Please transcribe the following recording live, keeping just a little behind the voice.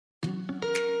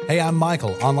Hey, I'm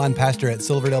Michael, online pastor at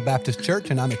Silverdale Baptist Church,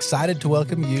 and I'm excited to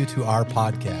welcome you to our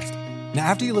podcast. Now,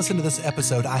 after you listen to this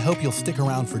episode, I hope you'll stick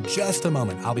around for just a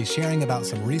moment. I'll be sharing about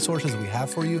some resources we have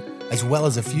for you, as well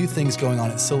as a few things going on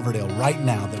at Silverdale right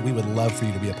now that we would love for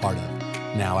you to be a part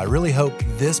of. Now, I really hope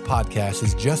this podcast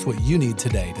is just what you need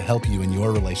today to help you in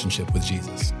your relationship with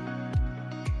Jesus.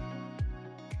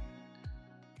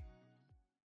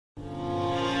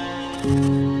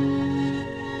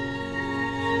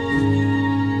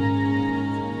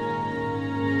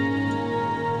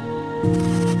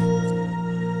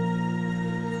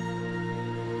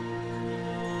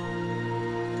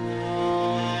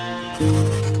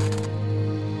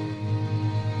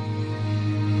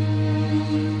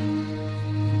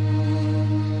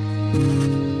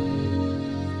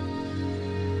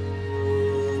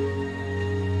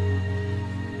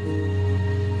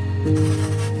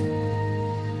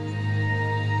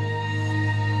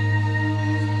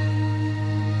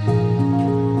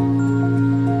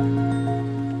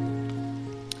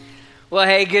 Well,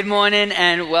 hey, good morning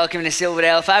and welcome to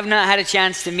Silverdale. If I've not had a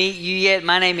chance to meet you yet,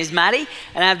 my name is Matty,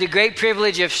 and I have the great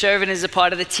privilege of serving as a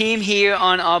part of the team here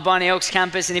on our Bonnie Oaks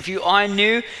campus. And if you are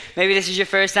new, maybe this is your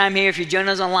first time here, if you're joining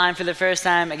us online for the first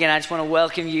time, again, I just want to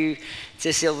welcome you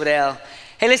to Silverdale.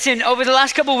 Hey, listen, over the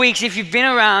last couple of weeks, if you've been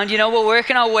around, you know, we're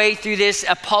working our way through this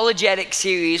apologetic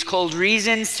series called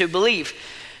Reasons to Believe.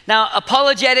 Now,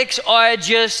 apologetics are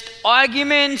just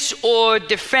arguments or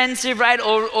defensive, right,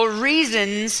 or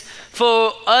reasons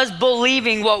for us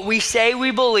believing what we say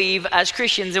we believe as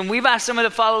Christians. And we've asked some of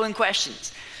the following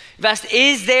questions. We've asked,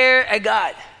 is there a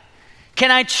God?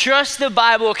 Can I trust the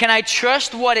Bible? Can I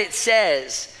trust what it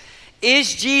says?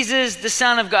 Is Jesus the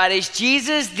Son of God? Is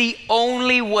Jesus the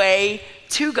only way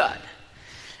to God?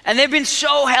 And they've been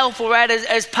so helpful, right?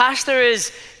 As Pastor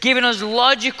has given us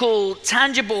logical,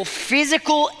 tangible,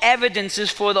 physical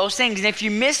evidences for those things. And if you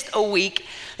missed a week,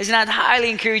 listen, I'd highly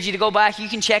encourage you to go back. You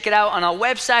can check it out on our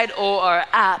website or our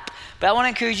app. But I want to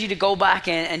encourage you to go back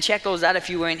and check those out if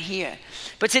you weren't here.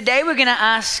 But today we're going to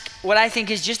ask what I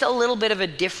think is just a little bit of a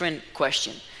different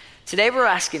question. Today we're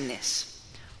asking this: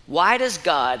 why does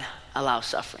God allow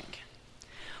suffering?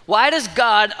 Why does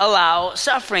God allow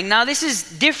suffering? Now, this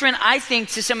is different, I think,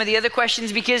 to some of the other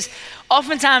questions, because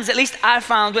oftentimes, at least I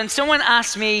found, when someone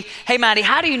asks me, hey, Matty,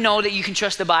 how do you know that you can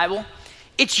trust the Bible?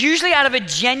 It's usually out of a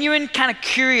genuine kind of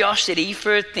curiosity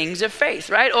for things of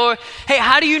faith, right? Or, hey,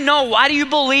 how do you know? Why do you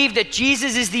believe that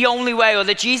Jesus is the only way, or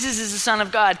that Jesus is the Son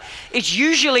of God? It's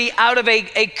usually out of a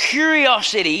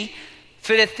curiosity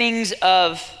for the things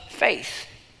of faith.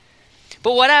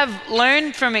 But what I've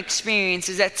learned from experience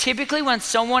is that typically when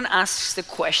someone asks the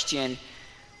question,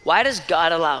 why does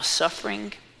God allow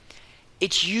suffering?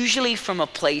 It's usually from a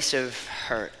place of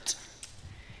hurt.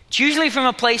 It's usually from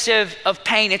a place of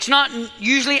pain. It's not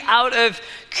usually out of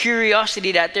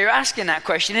curiosity that they're asking that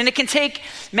question. And it can take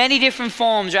many different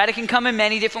forms, right? It can come in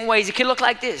many different ways. It can look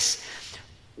like this: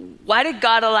 why did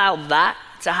God allow that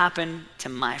to happen to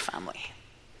my family?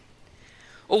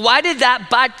 Or why did that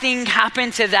bad thing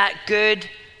happen to that good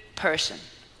person?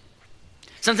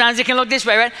 Sometimes it can look this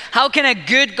way, right? How can a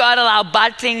good God allow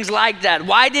bad things like that?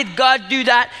 Why did God do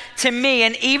that to me?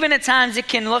 And even at times it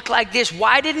can look like this: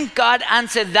 why didn't God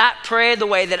answer that prayer the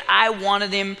way that I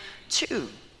wanted him to?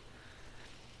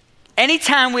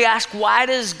 Anytime we ask, why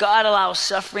does God allow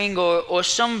suffering, or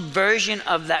some version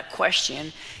of that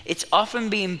question, it's often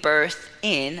being birthed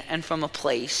in and from a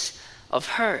place of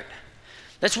hurt.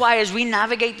 That's why as we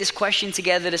navigate this question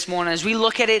together this morning, as we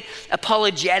look at it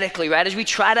apologetically, right, as we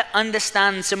try to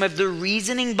understand some of the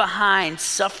reasoning behind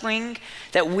suffering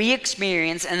that we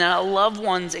experience and that our loved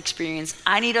ones experience,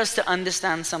 I need us to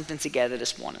understand something together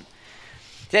this morning.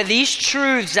 That these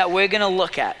truths that we're going to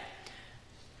look at,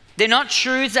 they're not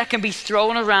truths that can be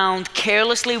thrown around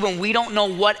carelessly when we don't know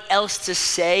what else to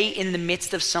say in the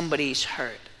midst of somebody's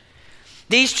hurt.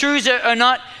 These truths are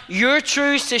not your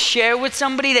truths to share with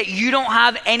somebody that you don't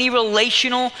have any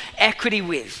relational equity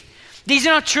with. These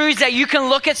are not truths that you can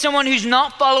look at someone who's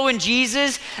not following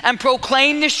Jesus and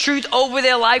proclaim this truth over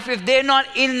their life if they're not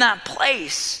in that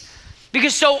place.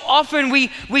 Because so often we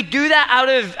do that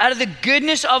out of the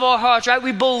goodness of our hearts, right?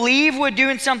 We believe we're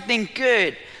doing something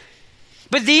good.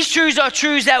 But these truths are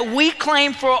truths that we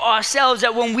claim for ourselves,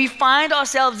 that when we find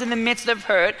ourselves in the midst of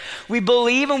hurt, we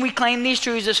believe and we claim these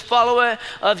truths as follower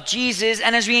of Jesus.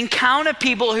 And as we encounter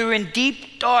people who are in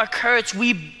deep, dark hurts,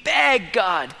 we beg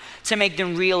God to make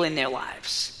them real in their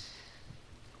lives.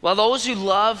 While those who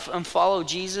love and follow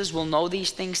Jesus will know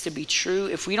these things to be true,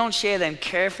 if we don't share them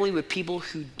carefully with people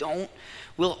who don't,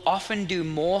 we'll often do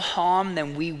more harm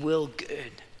than we will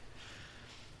good.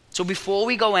 So before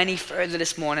we go any further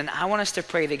this morning, I want us to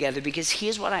pray together, because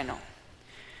here's what I know.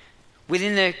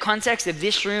 Within the context of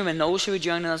this room and those who are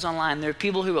joining us online, there are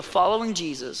people who are following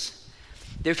Jesus.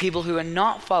 There are people who are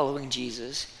not following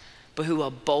Jesus, but who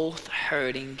are both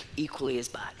hurting equally as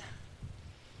bad.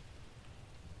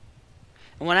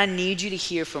 And what I need you to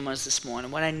hear from us this morning,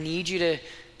 what I need you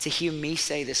to hear me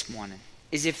say this morning,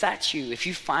 is if that's you, if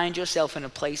you find yourself in a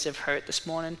place of hurt this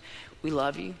morning, we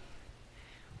love you,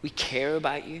 we care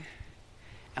about you,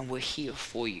 and we're here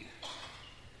for you.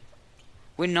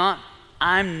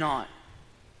 I'm not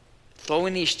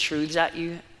throwing these truths at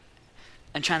you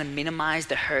and trying to minimize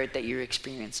the hurt that you're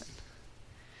experiencing.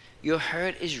 Your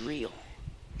hurt is real.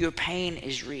 Your pain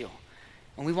is real.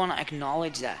 And we want to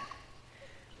acknowledge that.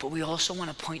 But we also want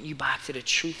to point you back to the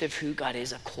truth of who God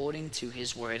is according to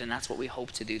his word. And that's what we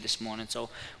hope to do this morning. So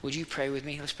would you pray with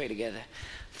me? Let's pray together.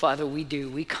 Father,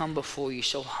 we come before you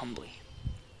so humbly.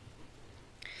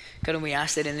 God, and we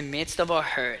ask that in the midst of our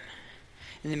hurt,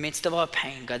 in the midst of our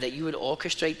pain, God, that you would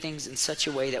orchestrate things in such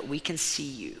a way that we can see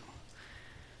you,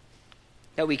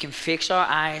 that we can fix our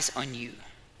eyes on you.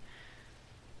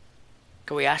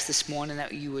 God, we ask this morning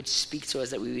that you would speak to us,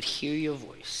 that we would hear your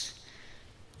voice.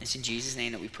 It's in Jesus'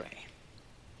 name that we pray.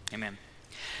 Amen.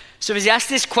 So as you ask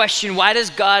this question, why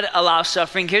does God allow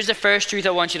suffering? Here's the first truth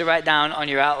I want you to write down on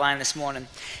your outline this morning.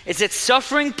 It's that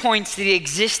suffering points to the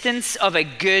existence of a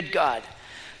good God.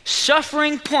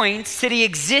 Suffering points to the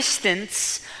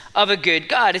existence of a good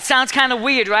God. It sounds kind of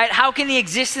weird, right? How can the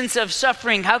existence of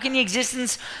suffering, how can the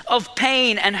existence of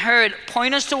pain and hurt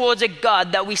point us towards a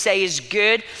God that we say is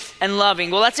good and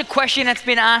loving? Well, that's a question that's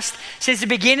been asked since the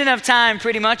beginning of time,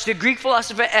 pretty much. The Greek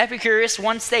philosopher Epicurus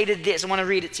once stated this. I want to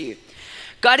read it to you.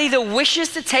 God either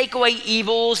wishes to take away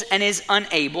evils and is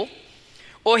unable,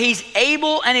 or he's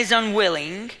able and is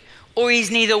unwilling, or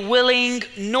he's neither willing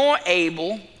nor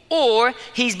able, or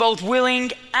he's both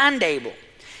willing and able.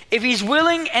 If he's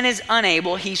willing and is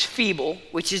unable, he's feeble,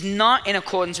 which is not in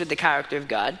accordance with the character of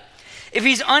God. If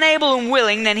he's unable and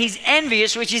willing, then he's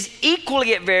envious, which is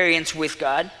equally at variance with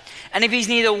God. And if he's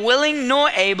neither willing nor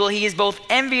able, he is both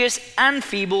envious and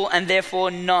feeble, and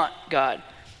therefore not God.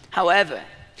 However,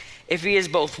 if he is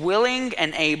both willing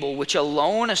and able, which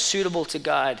alone are suitable to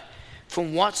God,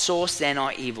 from what source then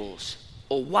are evils?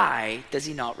 Or why does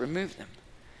he not remove them?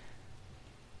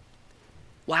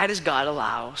 Why does God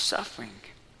allow suffering?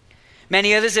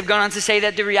 Many others have gone on to say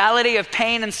that the reality of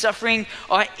pain and suffering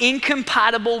are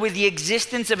incompatible with the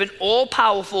existence of an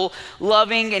all-powerful,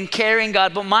 loving, and caring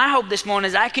God. But my hope this morning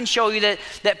is I can show you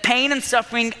that pain and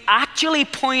suffering actually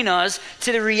point us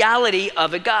to the reality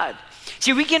of a God.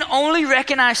 See, we can only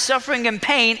recognize suffering and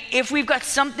pain if we've got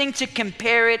something to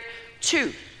compare it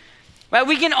to. Right?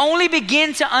 We can only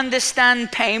begin to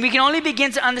understand pain. We can only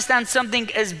begin to understand something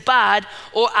as bad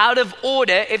or out of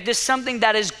order if there's something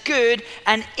that is good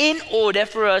and in order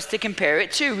for us to compare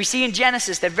it to. We see in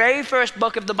Genesis, the very first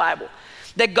book of the Bible,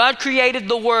 that God created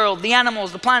the world, the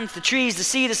animals, the plants, the trees, the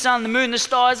sea, the sun, the moon, the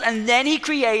stars, and then he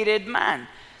created man.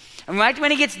 And right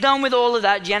when he gets done with all of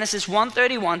that, Genesis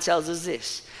 1:31 tells us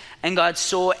this. And God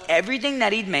saw everything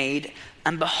that he'd made,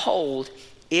 and behold,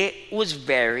 it was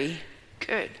very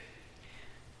good.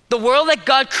 The world that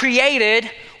God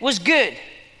created was good.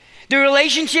 The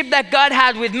relationship that God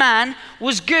had with man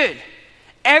was good.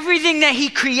 Everything that he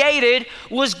created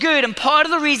was good. And part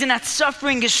of the reason that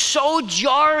suffering is so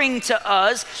jarring to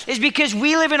us is because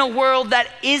we live in a world that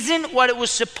isn't what it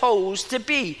was supposed to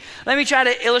be. Let me try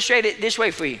to illustrate it this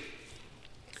way for you.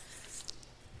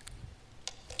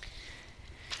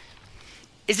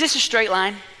 Is this a straight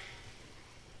line?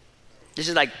 This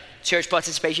is like church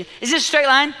participation. Is this a straight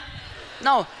line?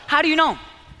 No. How do you know?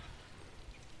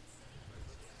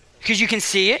 Because you can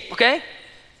see it, okay?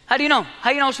 How do you know? How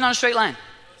do you know it's not a straight line?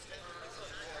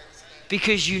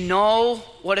 Because you know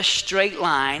what a straight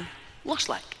line looks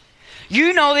like.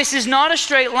 You know this is not a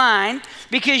straight line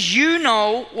because you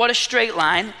know what a straight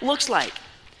line looks like.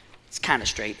 It's kind of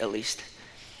straight, at least.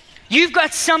 You've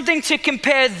got something to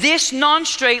compare this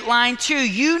non-straight line to.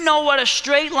 You know what a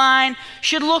straight line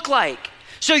should look like.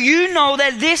 So you know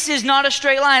that this is not a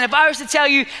straight line. If I was to tell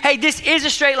you, hey, this is a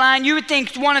straight line, you would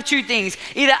think one of two things.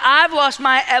 Either I've lost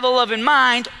my ever-loving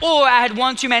mind, or I had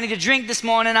one too many to drink this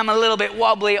morning, I'm a little bit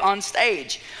wobbly on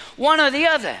stage. One or the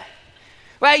other.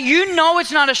 Right? You know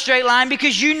it's not a straight line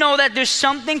because you know that there's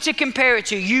something to compare it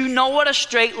to. You know what a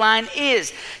straight line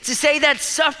is. To say that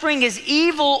suffering is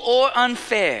evil or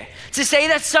unfair. To say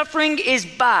that suffering is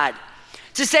bad.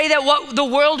 To say that what the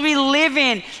world we live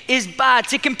in is bad.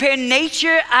 To compare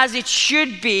nature as it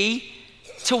should be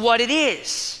to what it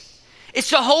is. It's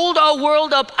to hold our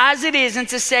world up as it is and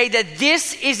to say that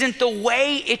this isn't the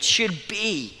way it should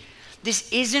be.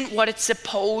 This isn't what it's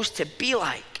supposed to be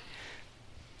like.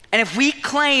 And if we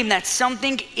claim that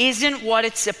something isn't what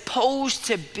it's supposed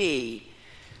to be,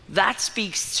 that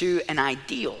speaks to an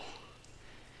ideal.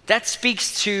 That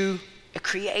speaks to a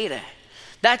creator.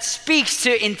 That speaks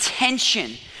to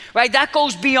intention, right? That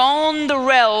goes beyond the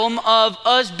realm of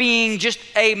us being just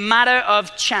a matter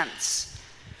of chance.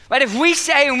 Right? If we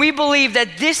say and we believe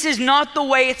that this is not the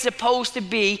way it's supposed to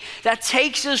be, that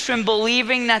takes us from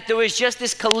believing that there was just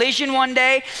this collision one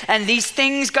day and these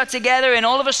things got together and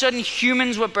all of a sudden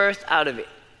humans were birthed out of it.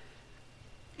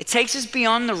 It takes us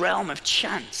beyond the realm of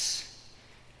chance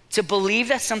to believe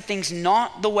that something's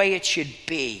not the way it should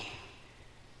be.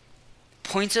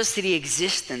 Points us to the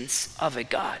existence of a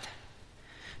God.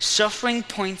 Suffering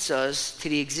points us to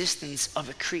the existence of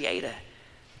a creator.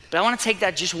 But I want to take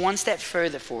that just one step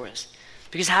further for us.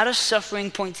 Because how does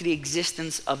suffering point to the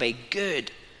existence of a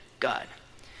good God?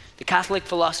 The Catholic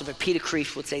philosopher Peter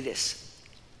Kreeft would say this: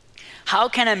 how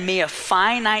can a mere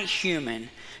finite human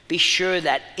be sure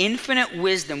that infinite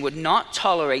wisdom would not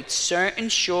tolerate certain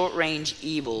short-range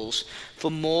evils for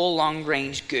more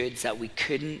long-range goods that we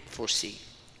couldn't foresee?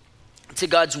 To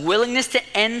God's willingness to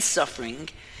end suffering,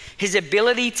 his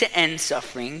ability to end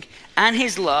suffering, and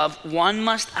his love, one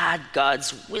must add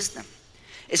God's wisdom.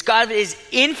 As God is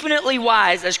infinitely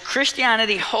wise, as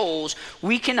Christianity holds,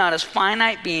 we cannot, as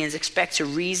finite beings, expect to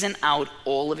reason out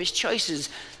all of his choices.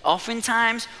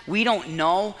 Oftentimes, we don't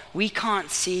know, we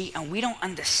can't see, and we don't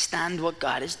understand what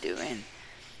God is doing.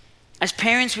 As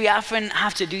parents, we often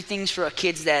have to do things for our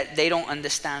kids that they don't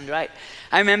understand, right?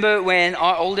 I remember when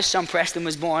our oldest son, Preston,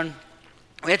 was born,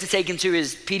 we had to take him to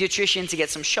his pediatrician to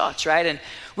get some shots, right? And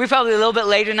we were probably a little bit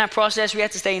later in that process. We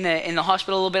had to stay in the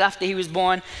hospital a little bit after he was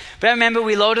born. But I remember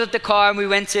we loaded up the car and we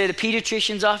went to the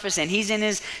pediatrician's office, and he's in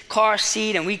his car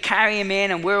seat and we carry him in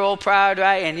and we're all proud,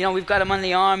 right? And we've got him on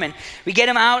the arm and we get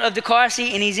him out of the car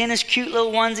seat and he's in his cute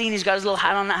little onesie and he's got his little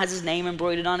hat on that has his name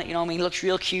embroidered on it, He looks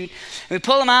real cute. And we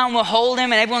pull him out and we'll hold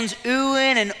him and everyone's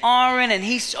oohing and ahhing and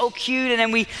he's so cute. And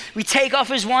then we take off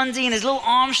his onesie and his little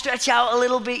arms stretch out a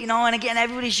little bit, and again,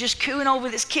 everybody's just cooing over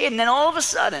this kid. And then all of a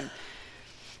sudden,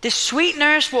 this sweet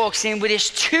nurse walks in with this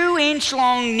 2-inch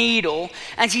long needle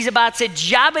and she's about to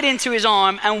jab it into his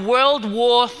arm, and World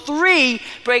War III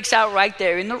breaks out right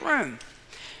there in the room.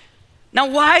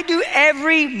 Now, why do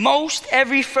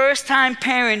every first-time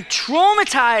parent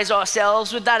traumatize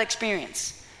ourselves with that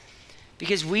experience?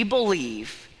 Because we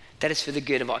believe that it's for the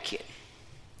good of our kid.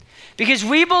 Because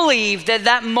we believe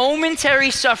that momentary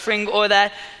suffering or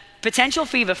that potential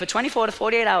fever for 24 to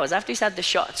 48 hours after he's had the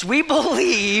shots, we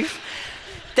believe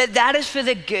that is for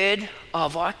the good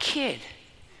of our kid,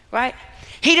 right?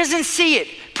 He doesn't see it.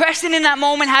 Preston in that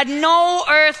moment had no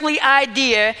earthly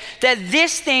idea that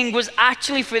this thing was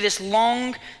actually for this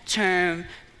long-term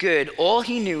good. All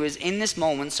he knew is in this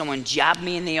moment, someone jabbed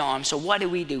me in the arm. So what do?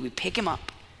 We pick him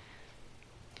up.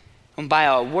 And by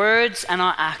our words and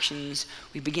our actions,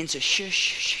 we begin to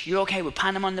shush, you're okay. We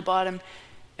pat him on the bottom.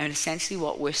 And essentially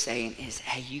what we're saying is,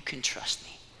 hey, you can trust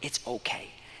me. It's okay.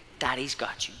 Daddy's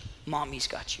got you. Mommy's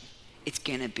got you. It's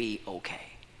gonna be okay.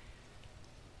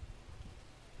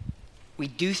 We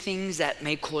do things that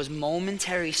may cause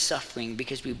momentary suffering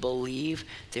because we believe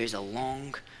there's a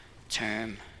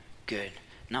long-term good.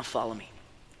 Now follow me.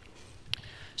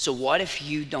 So what if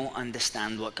you don't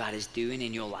understand what God is doing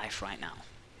in your life right now?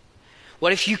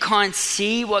 What if you can't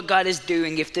see what God is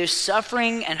doing? If there's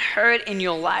suffering and hurt in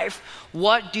your life,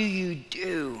 what do you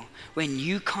do when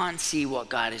you can't see what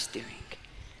God is doing?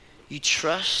 You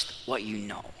trust what you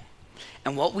know.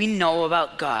 And what we know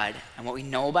about God and what we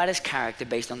know about his character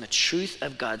based on the truth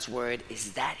of God's word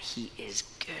is that he is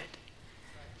good.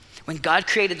 When God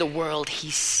created the world,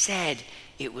 he said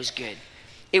it was good.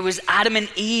 It was Adam and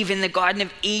Eve in the Garden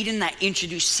of Eden that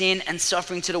introduced sin and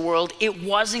suffering to the world. It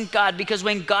wasn't God, because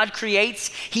when God creates,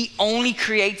 he only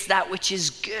creates that which is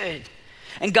good.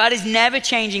 And God is never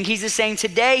changing. He's the same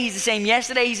today, he's the same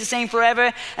yesterday, he's the same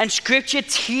forever. And scripture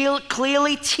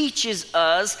clearly teaches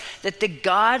us that the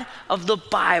God of the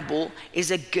Bible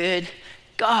is a good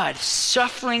God.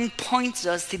 Suffering points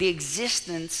us to the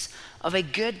existence of a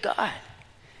good God.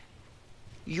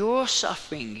 Your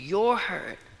suffering, your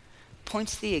hurt,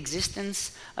 points to the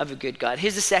existence of a good God.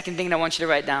 Here's the second thing that I want you to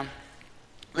write down.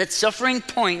 That suffering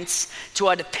points to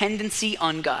our dependency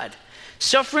on God.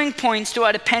 Suffering points to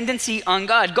our dependency on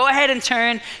God. Go ahead and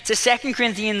turn to 2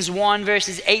 Corinthians 1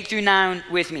 verses 8 through 9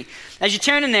 with me. As you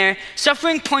turn in there,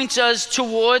 suffering points us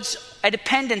towards a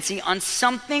dependency on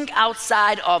something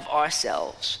outside of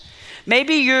ourselves.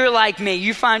 Maybe you're like me.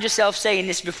 You find yourself saying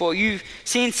this before. You've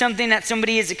seen something that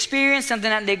somebody has experienced, something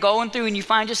that they're going through, and you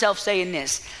find yourself saying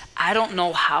this: I don't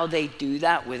know how they do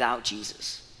that without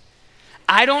Jesus.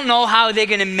 I don't know how they're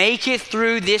going to make it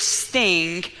through this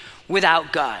thing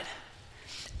without God.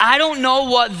 I don't know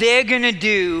what they're going to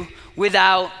do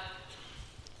without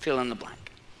fill in the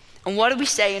blank. And what are we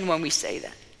saying when we say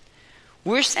that?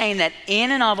 We're saying that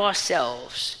in and of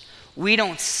ourselves, we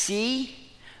don't see,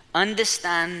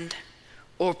 understand,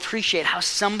 or appreciate how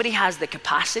somebody has the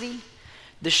capacity,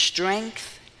 the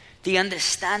strength, the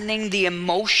understanding, the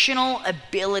emotional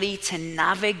ability to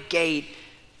navigate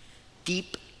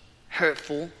deep,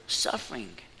 hurtful suffering.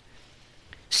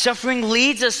 Suffering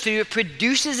leads us through, it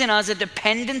produces in us a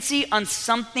dependency on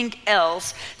something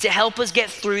else to help us get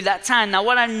through that time. Now,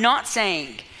 what I'm not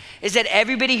saying is that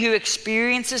everybody who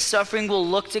experiences suffering will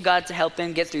look to God to help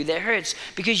them get through their hurts,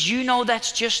 because you know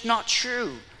that's just not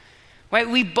true, right?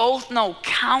 We both know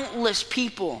countless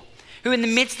people who in the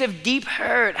midst of deep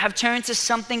hurt have turned to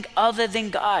something other than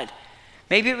God.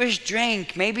 Maybe it was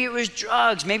drink, maybe it was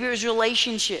drugs, maybe it was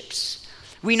relationships.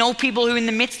 We know people who in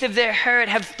the midst of their hurt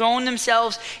have thrown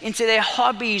themselves into their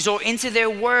hobbies or into their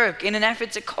work in an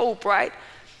effort to cope, right?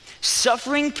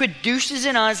 Suffering produces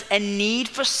in us a need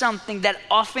for something that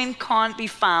often can't be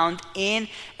found in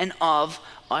and of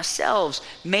ourselves.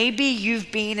 Maybe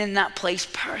you've been in that place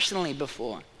personally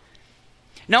before.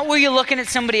 Not where you're looking at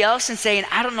somebody else and saying,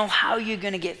 I don't know how you're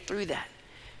going to get through that.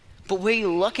 But where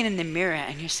you're looking in the mirror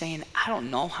and you're saying, I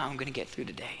don't know how I'm going to get through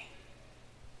today.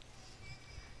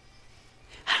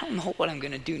 I don't know what I'm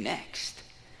going to do next.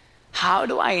 How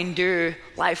do I endure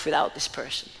life without this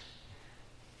person?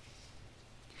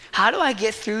 How do I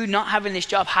get through not having this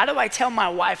job? How do I tell my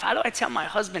wife? How do I tell my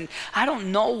husband? I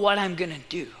don't know what I'm going to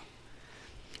do.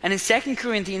 And in 2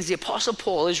 Corinthians, the Apostle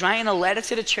Paul is writing a letter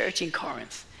to the church in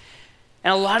Corinth.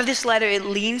 And a lot of this letter, it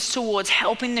leans towards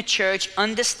helping the church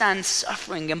understand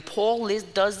suffering. And Paul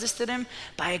does this to them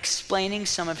by explaining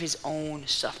some of his own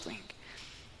suffering.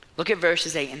 Look at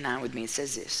verses 8 and 9 with me. It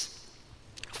says this: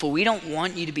 For we don't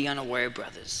want you to be unaware,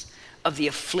 brothers, of the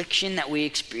affliction that we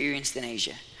experienced in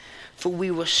Asia. For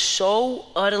we were so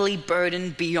utterly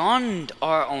burdened beyond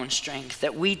our own strength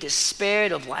that we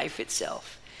despaired of life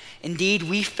itself. Indeed,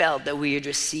 we felt that we had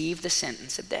received the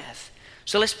sentence of death.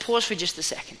 So let's pause for just a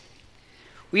second.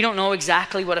 We don't know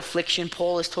exactly what affliction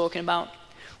Paul is talking about.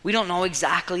 We don't know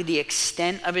exactly the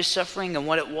extent of his suffering and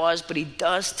what it was, but he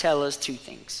does tell us two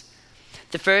things.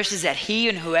 The first is that he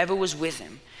and whoever was with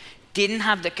him didn't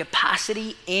have the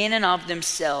capacity in and of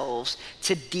themselves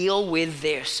to deal with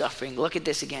their suffering. Look at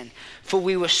this again. For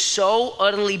we were so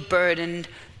utterly burdened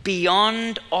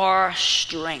beyond our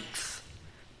strength,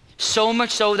 so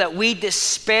much so that we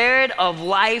despaired of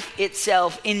life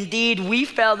itself. Indeed, we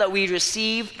felt that we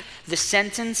received the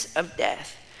sentence of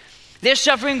death. Their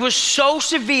suffering was so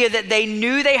severe that they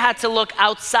knew they had to look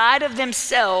outside of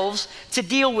themselves to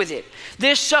deal with it.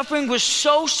 Their suffering was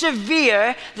so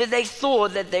severe that they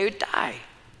thought that they would die.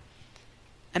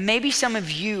 And maybe some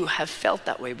of you have felt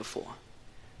that way before.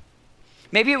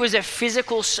 Maybe it was a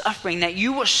physical suffering that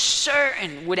you were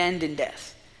certain would end in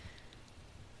death.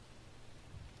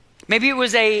 Maybe it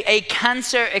was a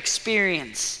cancer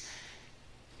experience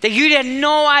that you had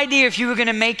no idea if you were going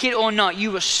to make it or not.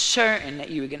 You were certain that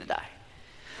you were going to die.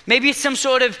 Maybe it's some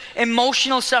sort of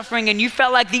emotional suffering and you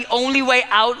felt like the only way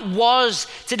out was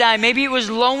to die. Maybe it was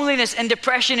loneliness and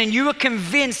depression and you were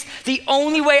convinced the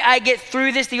only way I get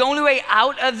through this, the only way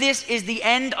out of this is the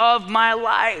end of my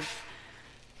life.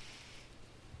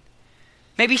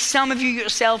 Maybe some of you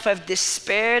yourself have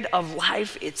despaired of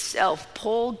life itself.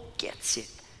 Paul gets it.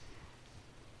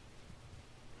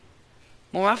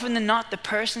 More often than not, the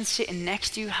person sitting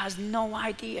next to you has no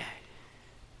idea.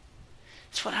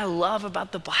 That's what I love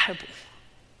about the Bible.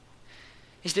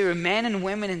 Is there are men and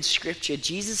women in Scripture,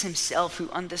 Jesus himself, who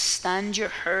understand your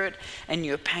hurt and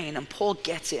your pain. And Paul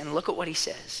gets it, and look at what he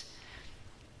says.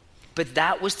 But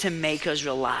that was to make us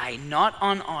rely not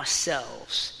on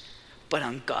ourselves, but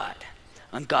on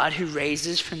God who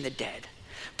raises from the dead.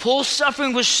 Paul's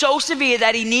suffering was so severe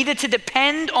that he needed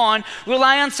to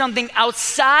rely on something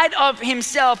outside of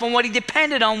himself, and what he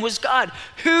depended on was God.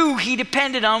 Who he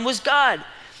depended on was God.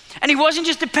 And he wasn't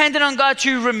just dependent on God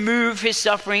to remove his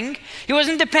suffering. He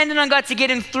wasn't dependent on God to get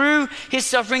him through his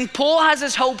suffering. Paul has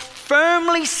his hope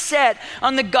firmly set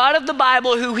on the God of the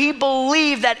Bible, who he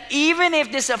believed that even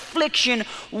if this affliction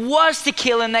was to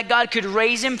kill him, that God could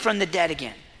raise him from the dead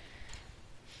again.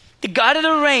 The God had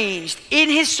arranged in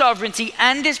his sovereignty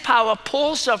and his power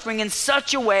Paul's suffering in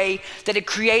such a way that it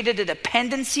created a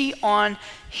dependency on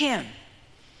him.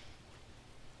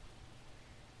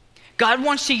 God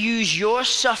wants to use your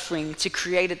suffering to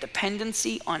create a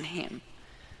dependency on him.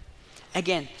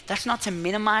 Again, that's not to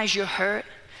minimize your hurt.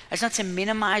 That's not to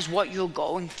minimize what you're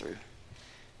going through.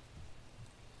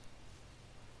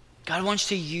 God wants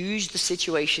to use the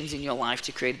situations in your life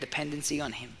to create a dependency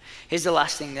on him. Here's the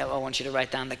last thing that I want you to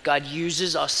write down, that God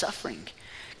uses our suffering.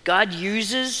 God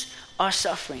uses our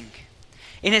suffering.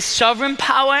 In his sovereign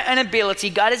power and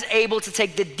ability, God is able to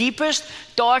take the deepest,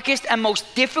 darkest, and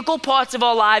most difficult parts of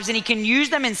our lives, and he can use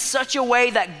them in such a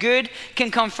way that good can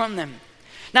come from them.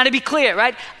 Now, to be clear,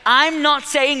 right? I'm not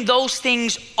saying those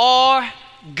things are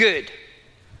good.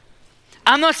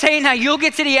 I'm not saying that you'll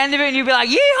get to the end of it and you'll be like,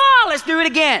 yeehaw, let's do it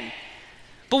again.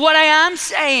 But what I am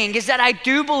saying is that I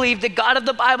do believe the God of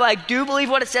the Bible, I do believe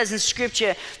what it says in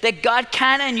scripture, that God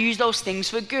can and use those things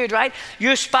for good, right?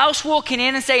 Your spouse walking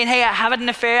in and saying, hey, I had an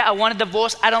affair, I want a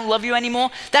divorce, I don't love you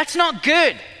anymore. That's not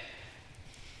good.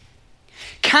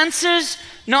 Cancer's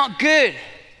not good.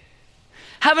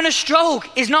 Having a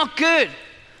stroke is not good.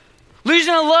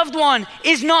 Losing a loved one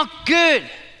is not good.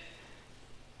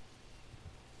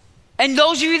 And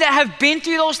those of you that have been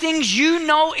through those things, you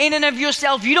know in and of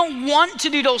yourself, you don't want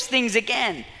to do those things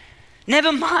again.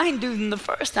 Never mind doing them the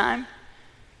first time.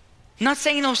 I'm not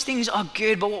saying those things are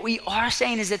good, but what we are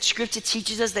saying is that scripture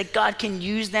teaches us that God can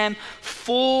use them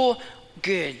for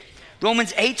good.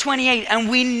 Romans 8:28, and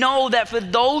we know that for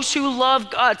those who love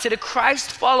God, to the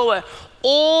Christ follower,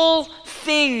 all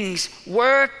things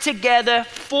work together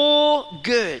for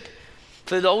good.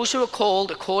 For those who are called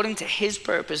according to his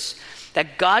purpose,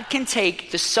 that God can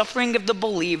take the suffering of the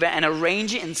believer and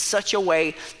arrange it in such a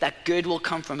way that good will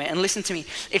come from it. And listen to me,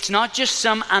 it's not just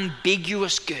some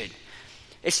ambiguous good.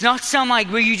 It's not some like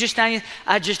where you just,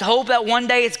 I just hope that one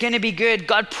day it's going to be good.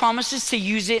 God promises to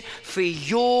use it for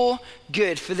your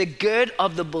good, for the good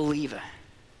of the believer.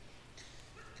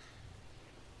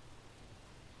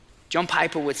 John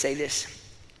Piper would say this: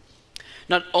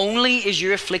 not only is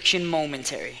your affliction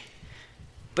momentary,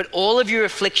 but all of your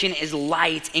affliction is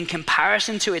light in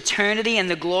comparison to eternity and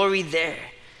the glory there.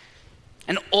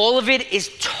 And all of it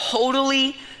is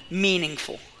totally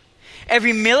meaningful.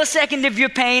 Every millisecond of your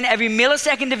pain, every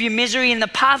millisecond of your misery in the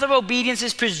path of obedience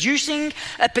is producing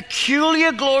a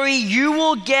peculiar glory you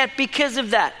will get because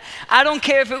of that. I don't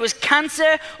care if it was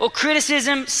cancer or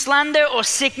criticism, slander or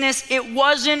sickness, it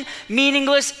wasn't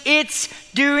meaningless. It's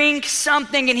doing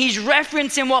something. And he's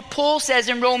referencing what Paul says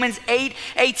in Romans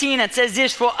 8:18. It says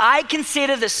this: for I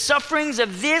consider the sufferings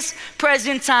of this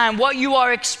present time, what you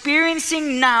are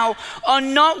experiencing now, are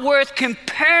not worth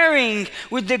comparing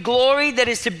with the glory that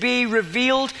is to be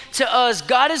revealed to us.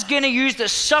 God is going to use the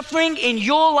suffering in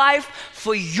your life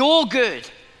for your good.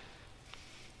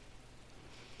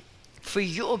 For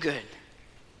your good.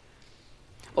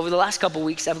 Over the last couple of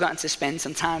weeks, I've gotten to spend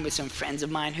some time with some friends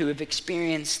of mine who have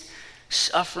experienced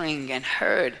suffering and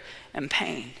hurt and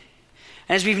pain.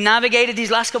 And as we've navigated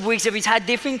these last couple of weeks, we've had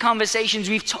different conversations.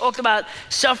 We've talked about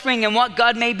suffering and what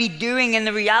God may be doing, and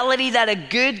the reality that a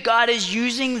good God is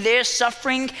using their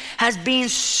suffering has been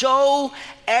so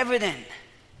evident.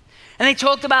 And they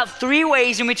talked about 3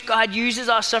 ways in which God uses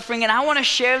our suffering, and I want to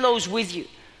share those with you.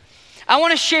 I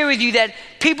want to share with you that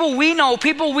people we know,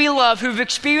 people we love, who've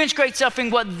experienced great suffering,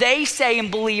 what they say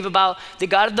and believe about the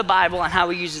God of the Bible and how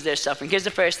he uses their suffering. Here's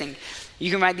the first thing.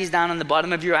 You can write these down on the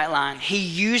bottom of your outline. He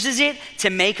uses it to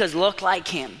make us look like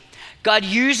him. God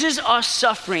uses our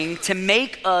suffering to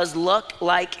make us look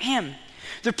like him.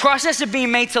 The process of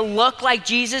being made to look like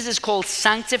Jesus is called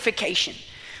sanctification.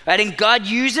 Right? And God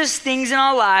uses things in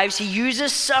our lives. He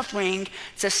uses suffering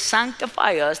to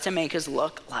sanctify us, to make us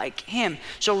look like him.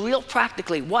 So real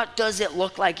practically, what does it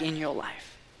look like in your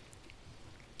life?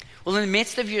 Well, in the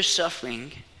midst of your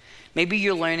suffering, maybe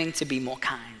you're learning to be more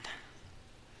kind,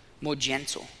 more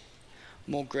gentle,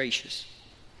 more gracious,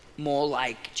 more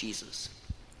like Jesus.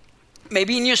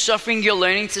 Maybe in your suffering, you're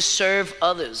learning to serve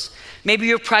others. Maybe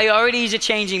your priorities are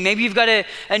changing. Maybe you've got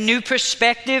a new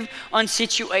perspective on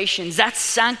situations. That's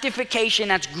sanctification.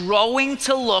 That's growing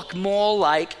to look more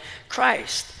like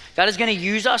Christ. God is going to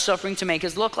use our suffering to make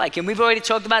us look like him. We've already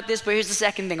talked about this, but here's the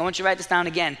second thing. I want you to write this down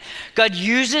again. God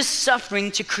uses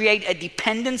suffering to create a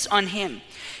dependence on him.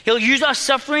 He'll use our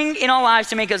suffering in our lives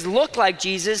to make us look like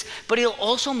Jesus, but he'll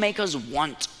also make us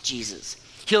want Jesus.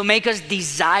 He'll make us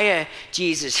desire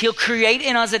Jesus. He'll create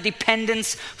in us a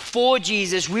dependence for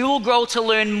Jesus. We will grow to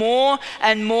learn more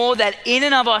and more that in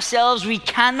and of ourselves we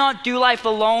cannot do life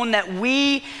alone, that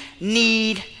we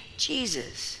need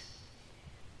Jesus.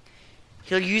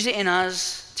 He'll use it in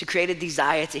us to create a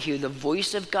desire to hear the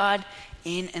voice of God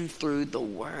in and through the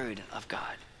word of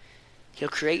God. He'll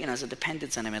create in us a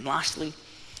dependence on him. And lastly,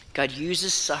 God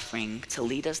uses suffering to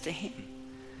lead us to him.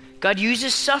 God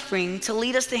uses suffering to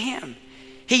lead us to him.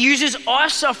 He uses our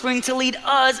suffering to lead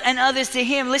us and others to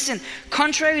him. Listen,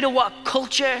 contrary to what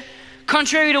culture,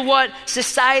 contrary to what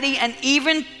society, and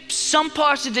even some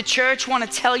parts of the church want to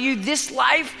tell you, this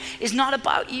life is not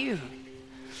about you.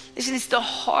 Listen, it's the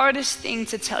hardest thing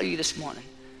to tell you this morning.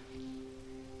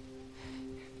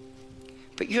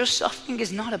 But your suffering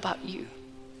is not about you.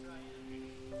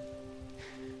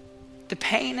 The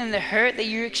pain and the hurt that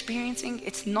you're experiencing,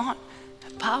 it's not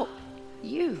about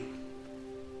you.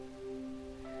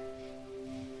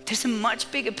 There's a much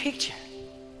bigger picture.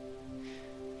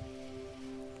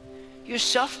 Your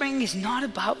suffering is not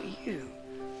about you.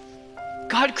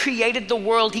 God created the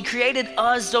world. He created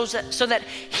us so that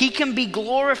he can be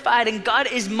glorified. And God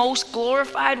is most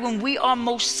glorified when we are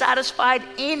most satisfied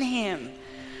in him.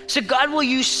 So God will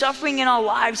use suffering in our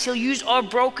lives. He'll use our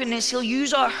brokenness. He'll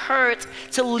use our hurt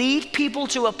to lead people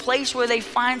to a place where they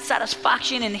find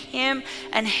satisfaction in him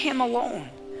and him alone.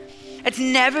 It's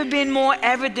never been more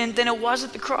evident than it was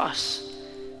at the cross.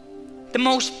 The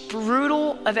most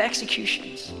brutal of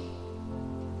executions.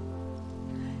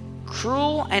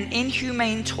 Cruel and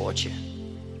inhumane torture.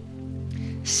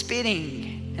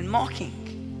 Spitting and mocking.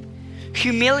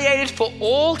 Humiliated for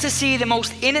all to see, the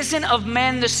most innocent of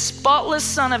men, the spotless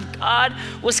Son of God,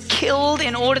 was killed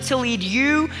in order to lead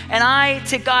you and I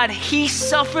to God. He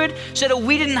suffered so that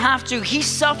we didn't have to. He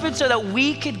suffered so that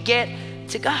we could get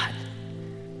to God.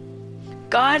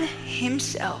 God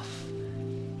himself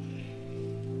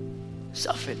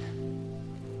suffered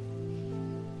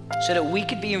so that we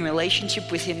could be in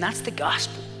relationship with him. That's the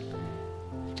gospel.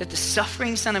 That the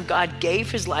suffering Son of God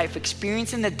gave his life,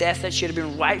 experiencing the death that should have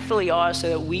been rightfully ours, so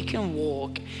that we can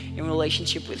walk in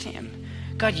relationship with him.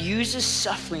 God uses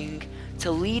suffering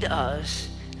to lead us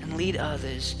and lead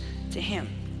others to him.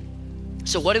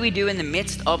 So what do we do in the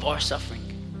midst of our suffering?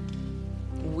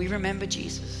 We remember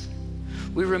Jesus.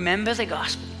 We remember the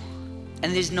gospel.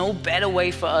 And there's no better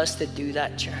way for us to do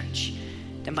that, church,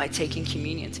 than by taking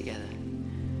communion together.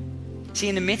 See,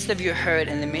 in the midst of your hurt,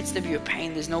 in the midst of your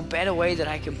pain, there's no better way that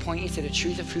I can point you to the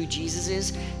truth of who Jesus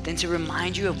is than to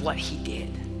remind you of what he did.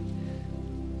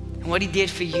 And what he did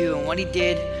for you and what he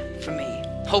did for me.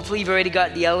 Hopefully you've already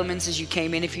got the elements as you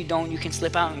came in. If you don't, you can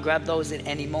slip out and grab those at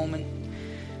any moment.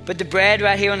 But the bread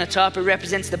right here on the top, it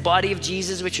represents the body of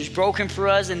Jesus, which was broken for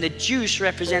us. And the juice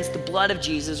represents the blood of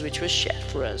Jesus, which was shed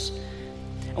for us.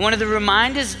 And one of the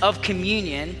reminders of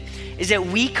communion is that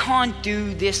we can't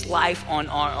do this life on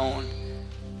our own.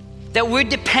 That we're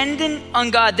dependent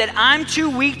on God, that I'm too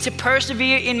weak to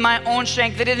persevere in my own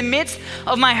strength, that in the midst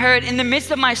of my hurt, in the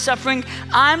midst of my suffering,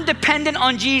 I'm dependent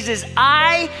on Jesus.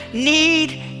 I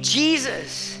need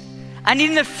Jesus. I need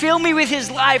him to fill me with his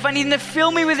life. I need him to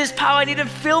fill me with his power. I need him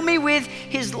to fill me with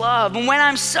his love. And when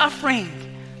I'm suffering,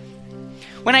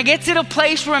 when I get to the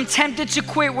place where I'm tempted to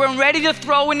quit, where I'm ready to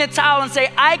throw in the towel and say,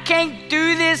 I can't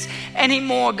do this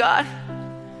anymore, God.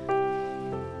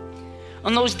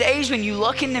 On those days when you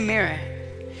look in the mirror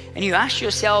and you ask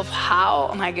yourself, how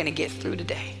am I going to get through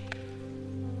today?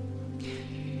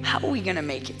 How are we going to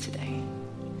make it today?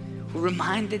 We're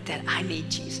reminded that I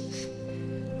need Jesus.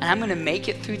 And I'm going to make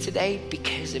it through today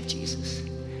because of Jesus.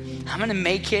 I'm going to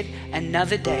make it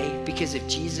another day because of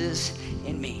Jesus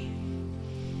in me.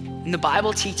 And the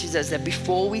Bible teaches us that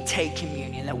before we take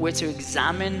communion, that we're to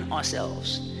examine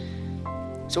ourselves.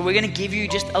 So we're going to give you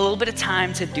just a little bit of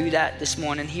time to do that this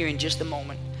morning here in just a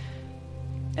moment.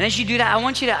 And as you do that, I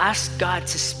want you to ask God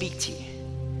to speak to you.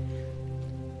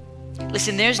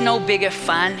 Listen, there's no bigger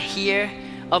fan here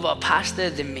of a pastor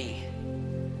than me.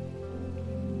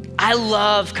 I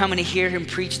love coming to hear him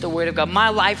preach the word of God. My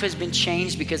life has been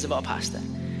changed because of our pastor.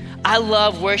 I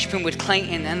love worshiping with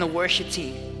Clayton and the worship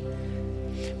team.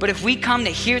 But if we come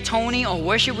to hear Tony or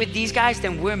worship with these guys,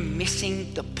 then we're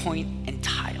missing the point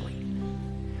entirely.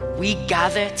 We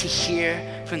gather to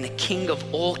hear from the King of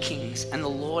all kings and the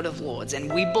Lord of lords.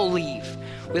 And we believe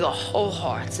with our whole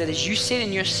hearts that as you sit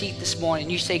in your seat this morning,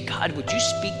 you say, God, would you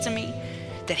speak to me?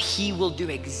 That he will do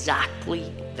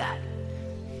exactly that.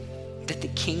 That the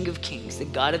King of kings, the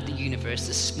God of the universe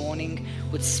this morning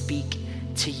would speak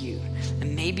to you.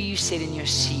 And maybe you sit in your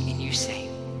seat and you say,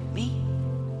 me?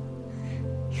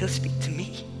 He'll speak to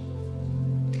me.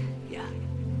 Yeah,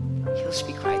 he'll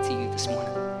speak right to you this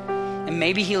morning. And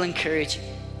maybe he'll encourage you.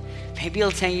 Maybe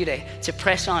he'll tell you to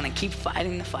press on and keep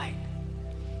fighting the fight.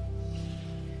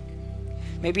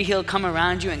 Maybe he'll come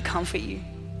around you and comfort you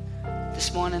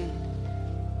this morning.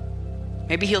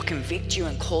 Maybe he'll convict you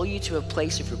and call you to a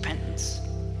place of repentance,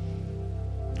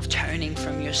 of turning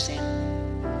from your sin.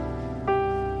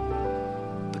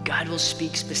 But God will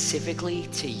speak specifically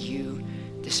to you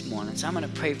this morning. So I'm going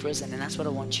to pray for us, and then that's what I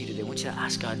want you to do. I want you to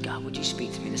ask God, would you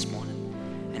speak to me this morning?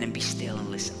 And then be still and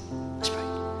listen. Let's pray.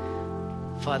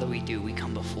 Father, we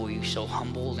come before you so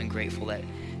humbled and grateful that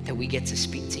we get to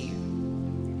speak to you.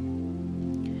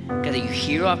 God, that you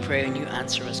hear our prayer and you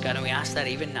answer us, God, and we ask that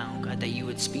even now, God, that you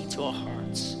would speak to our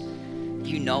hearts.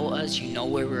 You know us, you know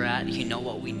where we're at, you know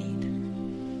what we need.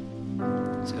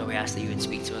 So God, we ask that you would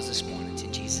speak to us this morning. It's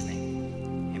in Jesus' name.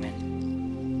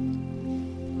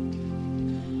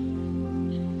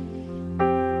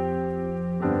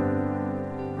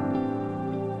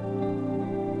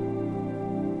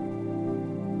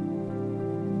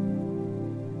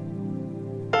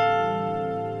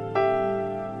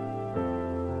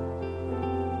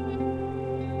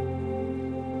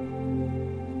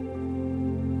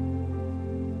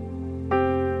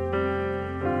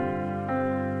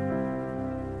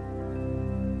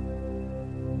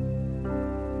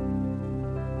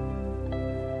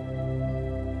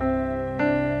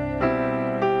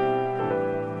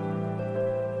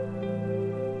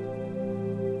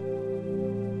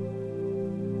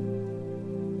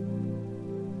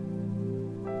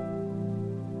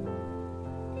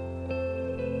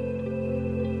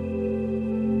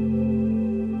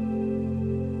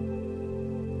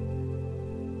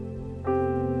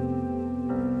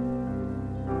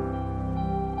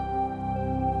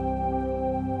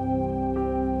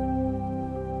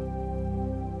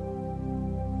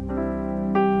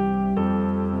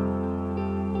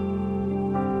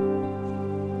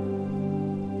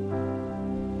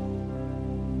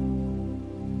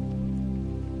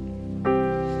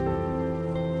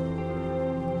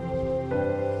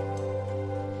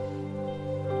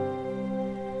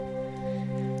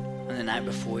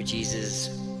 Before Jesus'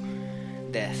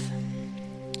 death,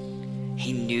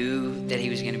 he knew that he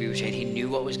was going to be betrayed. He knew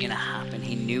what was going to happen.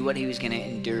 He knew what he was going to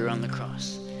endure on the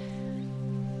cross.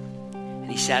 And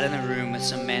he sat in a room with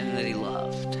some men that he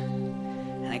loved.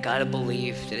 And I got to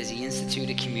believe that as he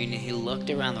instituted communion, he looked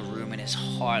around the room and his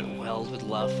heart welled with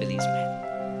love for these men.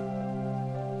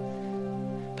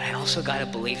 But I also got to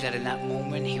believe that in that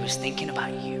moment, he was thinking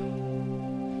about you.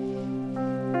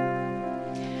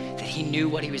 He knew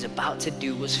what he was about to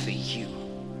do was for you.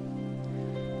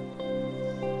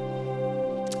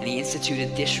 And he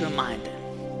instituted this reminder.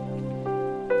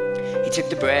 He took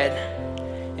the bread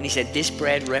and he said, "This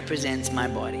bread represents my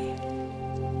body,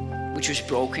 which was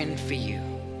broken for you."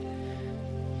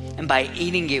 And by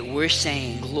eating it, we're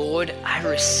saying, "Lord, I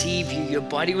receive you. Your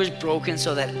body was broken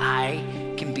so that I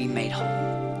can be made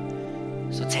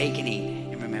whole." So take and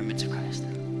eat in remembrance of Christ.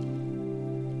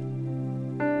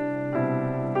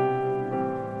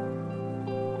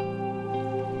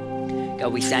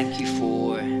 God, we thank you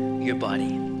for your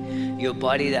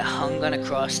body that hung on a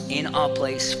cross in our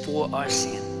place for our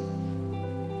sin.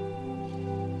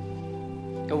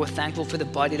 God, we're thankful for the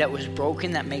body that was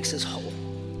broken that makes us whole.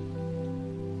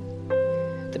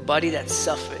 The body that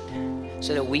suffered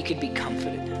so that we could be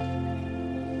comforted.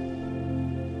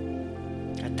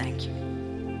 God, thank you.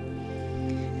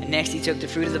 And next he took the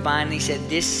fruit of the vine and he said,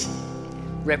 "This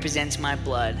represents my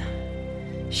blood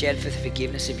shed for the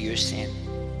forgiveness of your sin."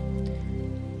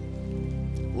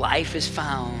 Life is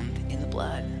found in the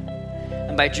blood.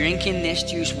 And by drinking this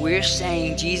juice, we're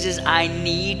saying, "Jesus, I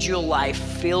need your life.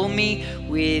 Fill me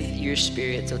with your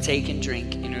spirit." So take and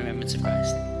drink in remembrance of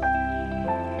Christ.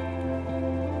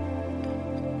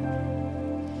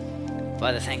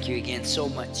 Father, thank you again so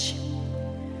much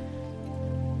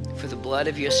for the blood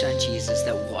of your Son, Jesus,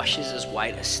 that washes us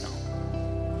white as snow.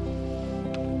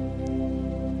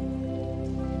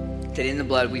 That in the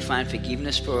blood we find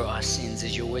forgiveness for our sins,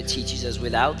 as your word teaches us.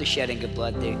 Without the shedding of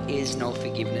blood, there is no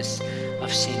forgiveness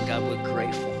of sin. God, we're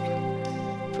grateful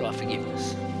for our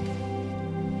forgiveness.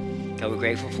 God, we're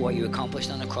grateful for what you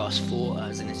accomplished on the cross for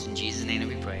us, and it's in Jesus' name that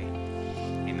we pray.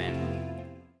 Amen.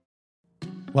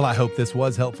 Well, I hope this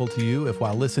was helpful to you. If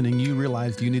while listening you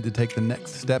realized you need to take the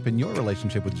next step in your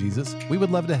relationship with Jesus, we would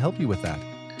love to help you with that.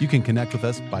 You can connect with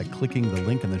us by clicking the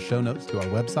link in the show notes to our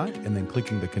website and then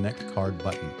clicking the Connect card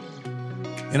button.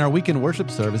 In our weekend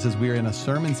worship services, we are in a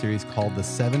sermon series called The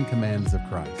 7 Commands of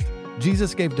Christ.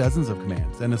 Jesus gave dozens of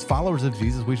commands, and as followers of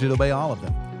Jesus, we should obey all of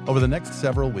them. Over the next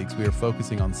several weeks, we are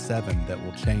focusing on 7 that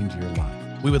will change your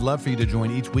life. We would love for you to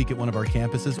join each week at one of our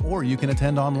campuses, or you can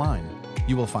attend online.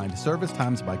 You will find service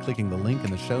times by clicking the link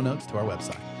in the show notes to our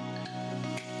website.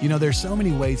 You know, there's so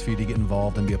many ways for you to get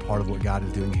involved and be a part of what God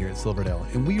is doing here at Silverdale,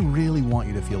 and we really want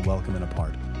you to feel welcome and a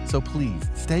part. So please,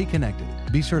 stay connected.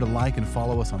 Be sure to like and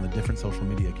follow us on the different social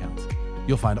media accounts.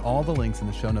 You'll find all the links in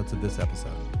the show notes of this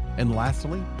episode. And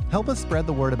lastly, help us spread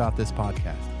the word about this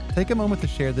podcast. Take a moment to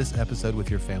share this episode with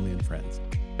your family and friends.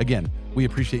 Again, we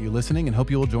appreciate you listening and hope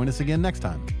you will join us again next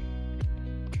time.